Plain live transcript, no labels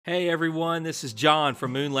Hey everyone, this is John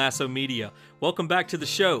from Moon Lasso Media. Welcome back to the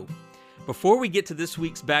show. Before we get to this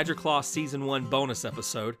week's Badger Claw Season 1 bonus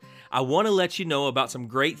episode, I want to let you know about some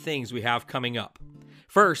great things we have coming up.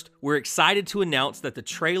 First, we're excited to announce that the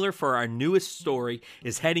trailer for our newest story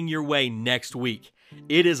is heading your way next week.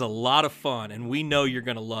 It is a lot of fun and we know you're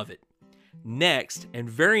going to love it. Next, and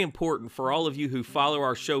very important for all of you who follow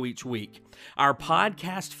our show each week, our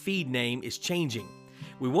podcast feed name is changing.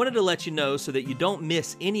 We wanted to let you know so that you don't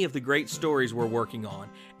miss any of the great stories we're working on,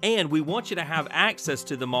 and we want you to have access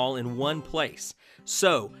to them all in one place.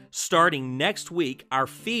 So, starting next week, our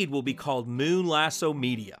feed will be called Moon Lasso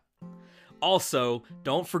Media. Also,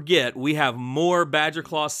 don't forget, we have more Badger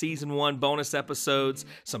Claw Season 1 bonus episodes,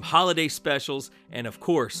 some holiday specials, and of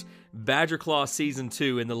course, Badger Claw Season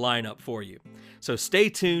 2 in the lineup for you. So stay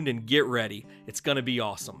tuned and get ready. It's going to be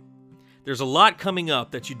awesome. There's a lot coming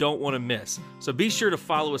up that you don't want to miss, so be sure to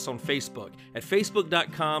follow us on Facebook at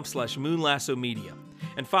facebook.com/moonlassomedia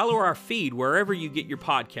and follow our feed wherever you get your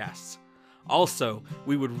podcasts. Also,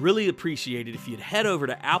 we would really appreciate it if you'd head over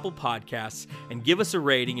to Apple Podcasts and give us a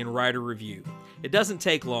rating and write a review. It doesn't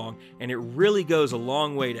take long, and it really goes a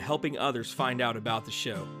long way to helping others find out about the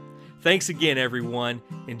show. Thanks again, everyone.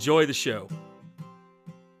 Enjoy the show.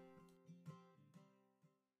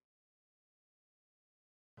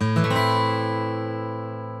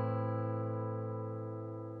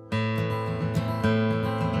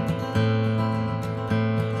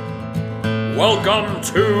 Welcome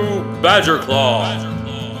to Badger Claw.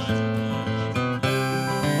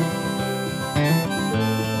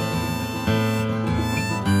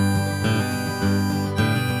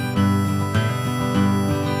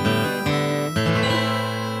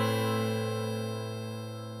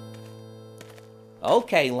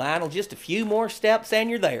 Okay, Lionel, just a few more steps and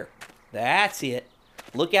you're there. That's it.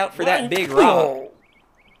 Look out for that big rock.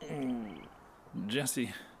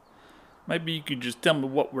 Jesse, maybe you could just tell me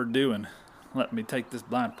what we're doing. Let me take this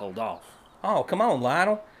blindfold off. Oh, come on,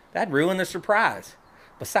 Lionel. That'd ruin the surprise.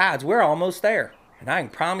 Besides, we're almost there. And I can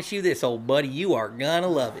promise you this, old buddy, you are gonna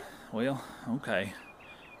love it. Well, okay.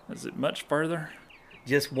 Is it much further?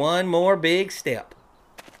 Just one more big step.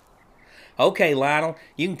 Okay, Lionel,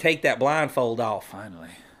 you can take that blindfold off. Finally.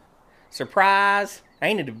 Surprise!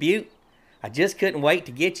 Ain't it a beaut? I just couldn't wait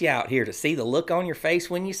to get you out here to see the look on your face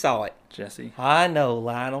when you saw it. Jesse. I know,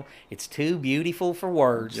 Lionel. It's too beautiful for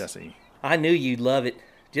words. Jesse. I knew you'd love it.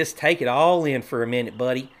 Just take it all in for a minute,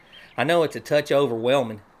 buddy. I know it's a touch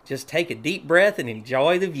overwhelming. Just take a deep breath and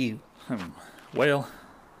enjoy the view. Well,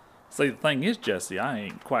 see, the thing is, Jesse, I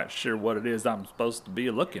ain't quite sure what it is I'm supposed to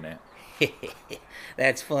be looking at.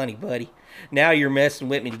 That's funny, buddy. Now you're messing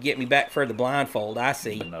with me to get me back for the blindfold, I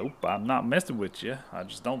see. Nope, I'm not messing with you. I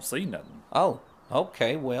just don't see nothing. Oh,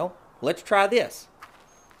 okay, well, let's try this.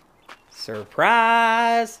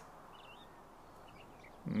 Surprise!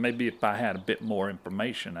 Maybe if I had a bit more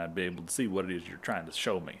information, I'd be able to see what it is you're trying to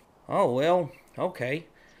show me. Oh, well, okay.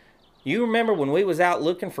 You remember when we was out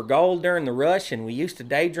looking for gold during the rush and we used to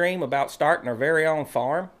daydream about starting our very own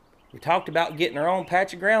farm? We talked about getting our own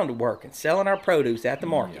patch of ground to work and selling our produce at the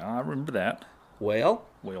market. Yeah, I remember that. Well,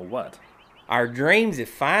 what? Our dreams have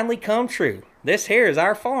finally come true. This here is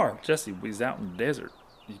our farm. Jesse, we's out in the desert.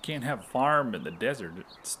 You can't have a farm in the desert.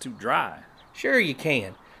 It's too dry. Sure you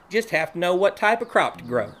can. Just have to know what type of crop to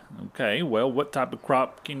grow. Okay, well, what type of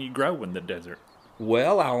crop can you grow in the desert?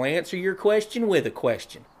 Well, I'll answer your question with a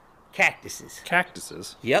question. Cactuses.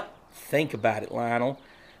 Cactuses? Yep. Think about it, Lionel.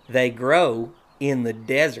 They grow in the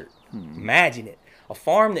desert. Imagine it. A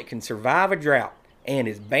farm that can survive a drought and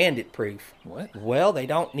is bandit-proof. What? Well, they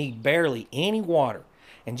don't need barely any water.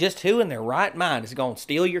 And just who in their right mind is going to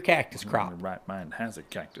steal your cactus crop? Your right mind has a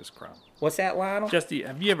cactus crop. What's that, Lionel? Jesse,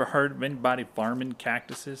 have you ever heard of anybody farming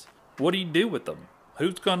cactuses? What do you do with them?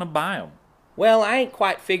 Who's gonna buy them? Well, I ain't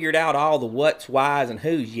quite figured out all the what's, whys, and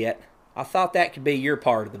who's yet. I thought that could be your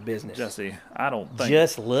part of the business. Jesse, I don't think...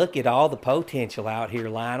 Just look at all the potential out here,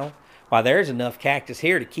 Lionel. Why, there's enough cactus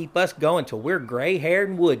here to keep us going till we're gray-haired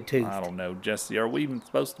and wood-toothed. I don't know, Jesse. Are we even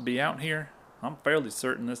supposed to be out here? I'm fairly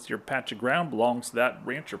certain this your patch of ground belongs to that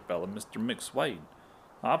rancher fella, Mr. McSwade.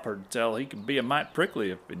 I've heard tell he can be a mite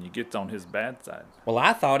prickly if when you get on his bad side. Well,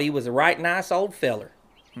 I thought he was a right nice old feller.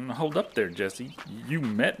 Hold up there, Jesse. You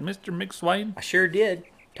met Mr. McSwade? I sure did.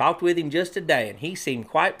 Talked with him just today, and he seemed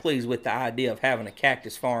quite pleased with the idea of having a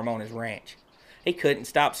cactus farm on his ranch. He couldn't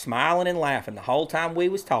stop smiling and laughing the whole time we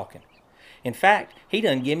was talking. In fact, he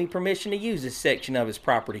done give me permission to use this section of his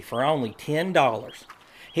property for only $10.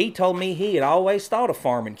 He told me he had always thought of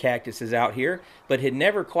farming cactuses out here, but had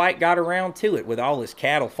never quite got around to it with all his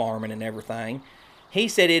cattle farming and everything. He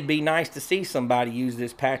said it'd be nice to see somebody use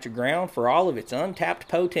this patch of ground for all of its untapped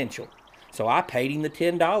potential. So I paid him the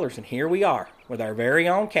 $10, and here we are, with our very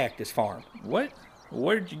own cactus farm. What?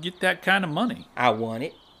 Where'd you get that kind of money? I won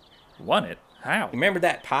it. Won it? How? Remember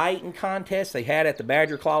that pie eating contest they had at the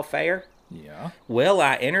Badger Claw Fair? Yeah. Well,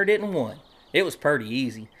 I entered it and won. It was pretty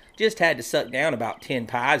easy. Just had to suck down about 10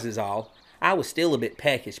 pies is all. I was still a bit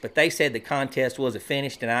peckish, but they said the contest wasn't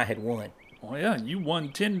finished and I had won. Well, yeah, you won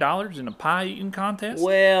 $10 in a pie-eating contest?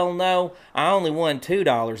 Well, no, I only won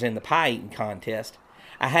 $2 in the pie eating contest.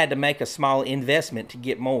 I had to make a small investment to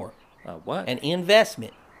get more. What? An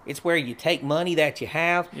investment. It's where you take money that you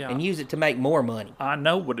have and use it to make more money. I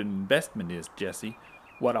know what an investment is, Jesse.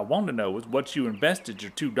 What I want to know is what you invested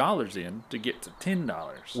your $2 in to get to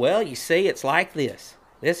 $10. Well, you see, it's like this.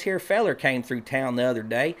 This here feller came through town the other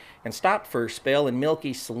day and stopped for a spell in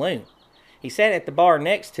Milky's saloon. He sat at the bar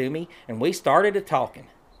next to me, and we started a-talking.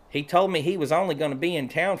 He told me he was only going to be in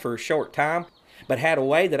town for a short time, but had a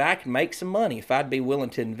way that I could make some money if I'd be willing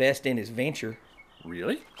to invest in his venture.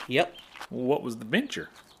 Really? Yep. Well, what was the venture?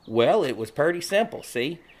 Well, it was pretty simple,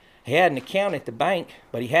 see? He had an account at the bank,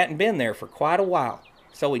 but he hadn't been there for quite a while,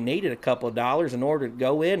 so he needed a couple of dollars in order to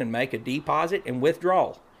go in and make a deposit and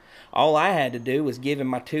withdrawal. All I had to do was give him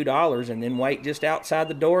my $2 and then wait just outside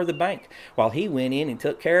the door of the bank while he went in and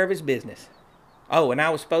took care of his business. Oh, and I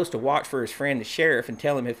was supposed to watch for his friend the sheriff and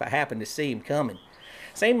tell him if I happened to see him coming.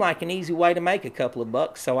 Seemed like an easy way to make a couple of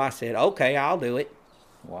bucks, so I said, okay, I'll do it.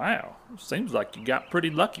 Wow, seems like you got pretty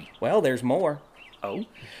lucky. Well, there's more. Oh?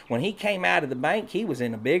 When he came out of the bank, he was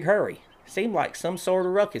in a big hurry. Seemed like some sort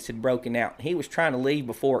of ruckus had broken out, and he was trying to leave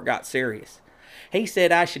before it got serious. He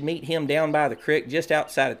said I should meet him down by the creek just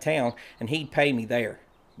outside of town, and he'd pay me there.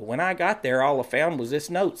 But when I got there, all I found was this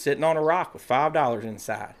note sitting on a rock with $5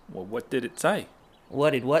 inside. Well, what did it say?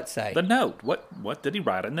 What did what say? The note. What did he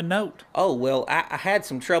write in the note? Oh, well, I had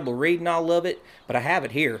some trouble reading all of it, but I have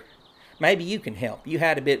it here. Maybe you can help. You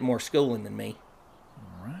had a bit more schooling than me.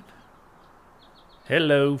 All right.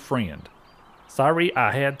 Hello, friend. Sorry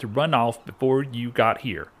I had to run off before you got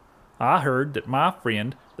here. I heard that my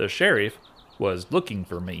friend, the sheriff, was looking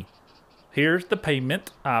for me. Here's the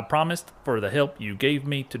payment I promised for the help you gave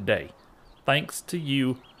me today. Thanks to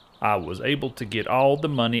you, I was able to get all the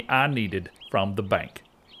money I needed from the bank.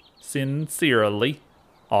 Sincerely,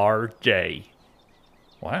 R.J.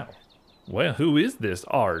 Wow. Well, who is this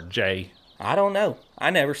R.J.? I don't know.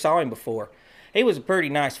 I never saw him before. He was a pretty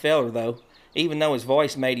nice feller, though, even though his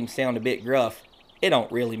voice made him sound a bit gruff. It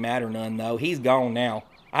don't really matter none, though. He's gone now.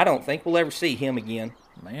 I don't think we'll ever see him again.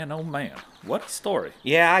 Man, oh man, what a story.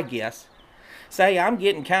 Yeah, I guess. Say, I'm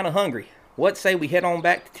getting kind of hungry. What say we head on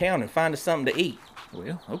back to town and find us something to eat?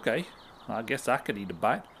 Well, okay. I guess I could eat a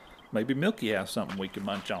bite. Maybe Milky has something we can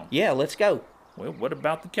munch on. Yeah, let's go. Well, what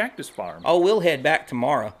about the cactus farm? Oh, we'll head back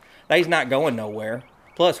tomorrow. They's not going nowhere.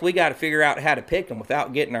 Plus, we got to figure out how to pick them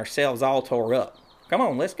without getting ourselves all tore up. Come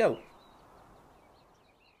on, let's go.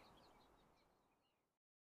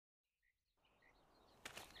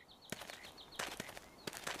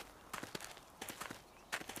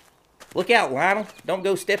 Look out, Lionel. Don't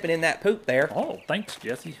go stepping in that poop there. Oh, thanks,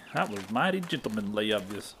 Jesse. That was mighty gentlemanly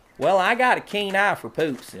of you. Well, I got a keen eye for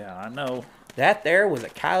poops. Yeah, I know. That there was a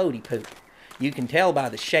coyote poop. You can tell by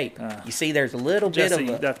the shape. You see, there's a little Jesse, bit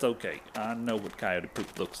of a... that's okay. I know what coyote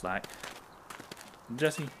poop looks like.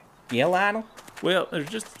 Jesse? Yeah, Lionel? Well, there's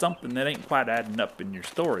just something that ain't quite adding up in your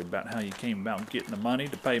story about how you came about getting the money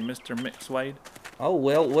to pay Mr. McSwade. Oh,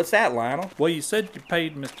 well, what's that, Lionel? Well, you said you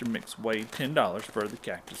paid Mr. McSwade $10 for the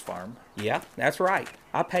cactus farm. Yeah, that's right.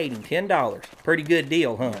 I paid him $10. Pretty good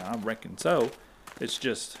deal, huh? Yeah, I reckon so. It's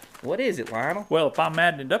just... What is it, Lionel? Well, if I'm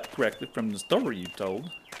adding it up correctly from the story you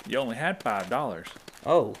told, you only had $5.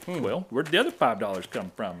 Oh, Well, where'd the other $5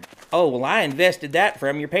 come from? Oh, well, I invested that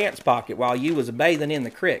from your pants pocket while you was a-bathing in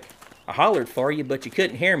the creek. I hollered for you, but you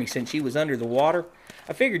couldn't hear me since you was under the water.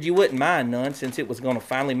 I figured you wouldn't mind none since it was going to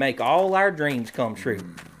finally make all our dreams come true.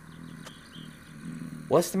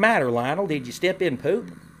 What's the matter, Lionel? Did you step in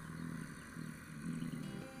poop?